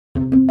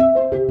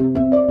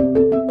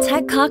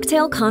Tech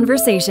Cocktail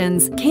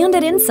Conversations,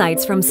 candid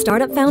insights from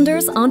startup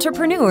founders,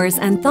 entrepreneurs,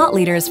 and thought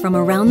leaders from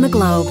around the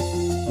globe.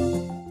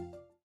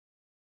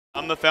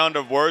 I'm the founder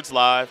of Words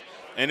Live,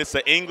 and it's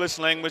an English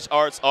language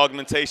arts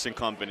augmentation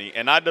company.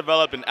 And I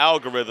developed an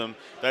algorithm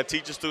that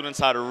teaches students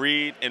how to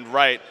read and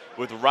write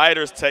with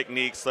writers'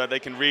 techniques so that they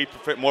can read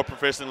more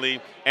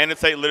proficiently and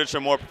annotate literature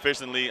more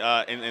proficiently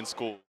in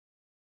school.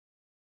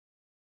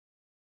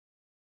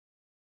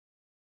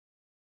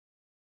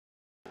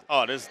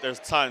 Oh, there's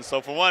tons.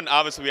 So for one,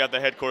 obviously we have the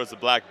headquarters of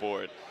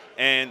Blackboard,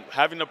 and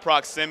having the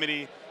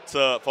proximity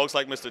to folks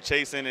like Mr.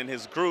 Chasen and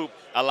his group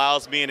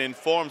allows me and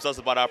informs us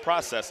about our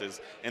processes.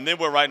 And then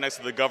we're right next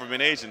to the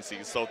government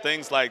agencies. So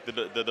things like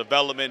the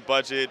development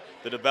budget,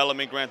 the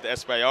development grant, the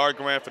SBIR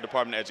grant for the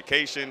Department of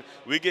Education,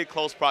 we get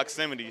close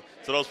proximity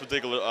to those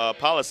particular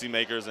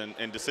policymakers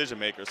and decision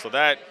makers. So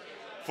that,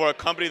 for a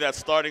company that's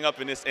starting up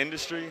in this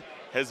industry,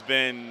 has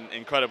been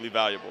incredibly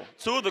valuable.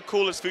 Two of the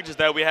coolest features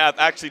that we have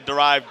actually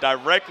derive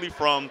directly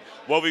from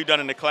what we've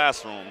done in the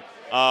classroom.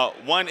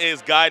 One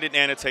is guided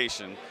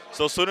annotation.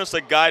 So students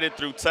are guided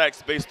through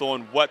text based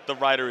on what the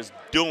writer is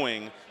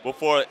doing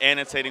before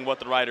annotating what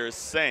the writer is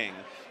saying.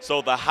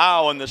 So the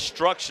how and the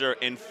structure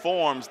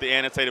informs the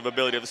annotative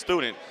ability of the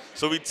student.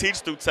 So we teach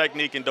through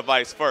technique and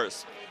device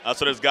first.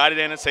 So there's guided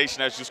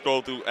annotation as you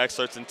scroll through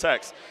excerpts and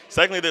text.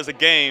 Secondly, there's a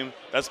game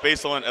that's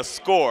based on a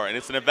score, and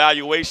it's an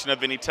evaluation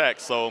of any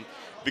text. So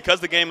because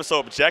the game is so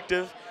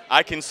objective,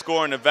 I can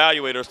score and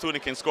evaluate, or a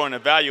student can score and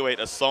evaluate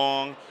a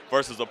song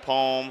versus a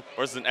poem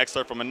versus an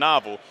excerpt from a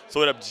novel.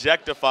 So it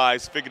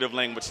objectifies figurative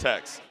language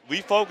text.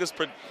 We focus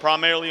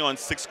primarily on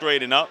 6th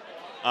grade and up.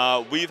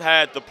 We've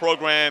had the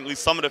program, at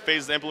least some of the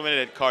phases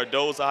implemented at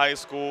Cardozo High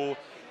School,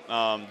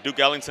 Duke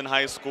Ellington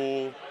High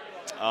School,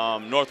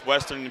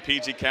 Northwestern in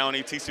PG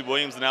County, T.C.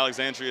 Williams in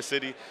Alexandria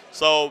City.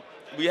 So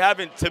we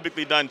haven't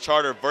typically done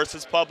charter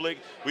versus public.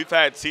 We've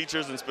had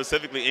teachers, and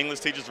specifically English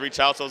teachers, reach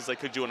out to us and say,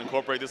 could you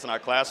incorporate this in our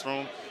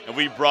classroom? And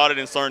we brought it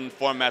in certain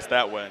formats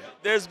that way.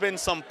 There's been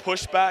some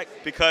pushback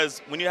because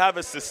when you have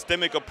a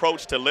systemic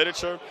approach to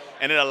literature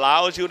and it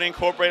allows you to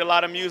incorporate a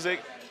lot of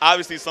music,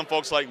 obviously some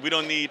folks are like, we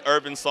don't need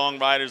urban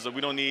songwriters, or we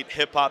don't need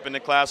hip hop in the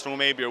classroom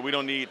maybe, or we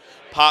don't need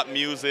pop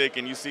music,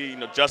 and you see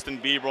Justin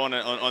Bieber on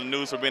the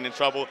news for being in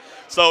trouble.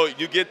 So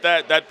you get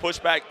that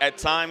pushback at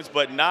times,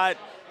 but not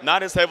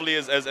as heavily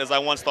as I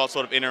once thought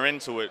sort of enter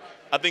into it.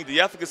 I think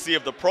the efficacy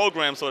of the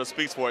program sort of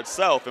speaks for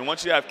itself. And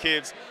once you have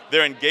kids,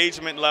 their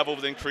engagement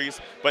levels increase,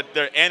 but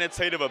their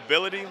annotative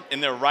ability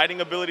and their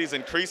writing ability is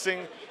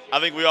increasing. I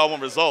think we all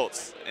want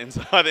results. And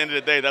so at the end of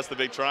the day, that's the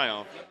big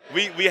triumph.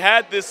 We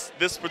had this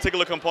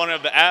particular component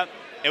of the app,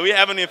 and we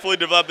haven't even fully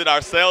developed it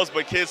ourselves,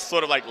 but kids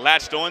sort of like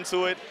latched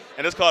onto it,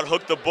 and it's called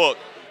Hook the Book.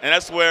 And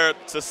that's where,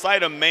 to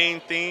cite a main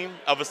theme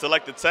of a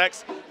selected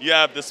text, you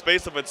have the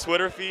space of a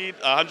Twitter feed,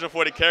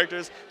 140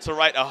 characters, to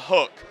write a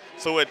hook.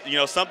 So it,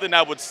 something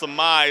that would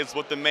surmise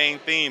what the main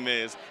theme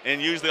is.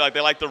 And usually they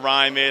like to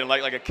rhyme it and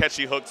like a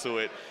catchy hook to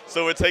it.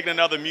 So we're taking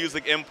another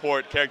music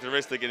import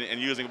characteristic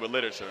and using it with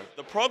literature.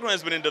 The program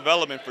has been in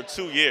development for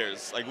 2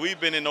 years. Like, we've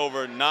been in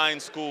over 9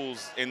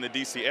 schools in the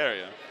DC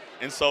area.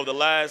 And so the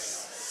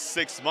last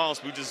 6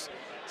 months, we just,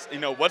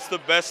 what's the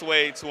best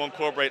way to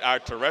incorporate our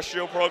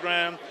terrestrial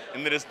program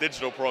into this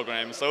digital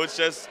program? So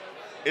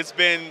it's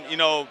been,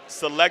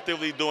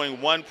 selectively doing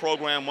one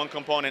program, one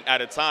component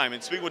at a time.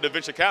 And speaking with the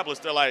venture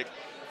capitalists, they're like,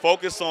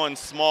 focus on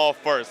small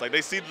first. Like,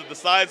 they see the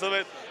size of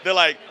it, they're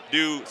like,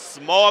 do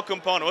small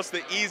component. What's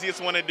the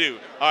easiest one to do?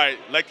 All right,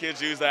 let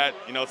kids use that,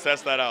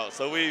 test that out.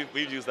 So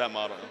we've used that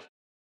model.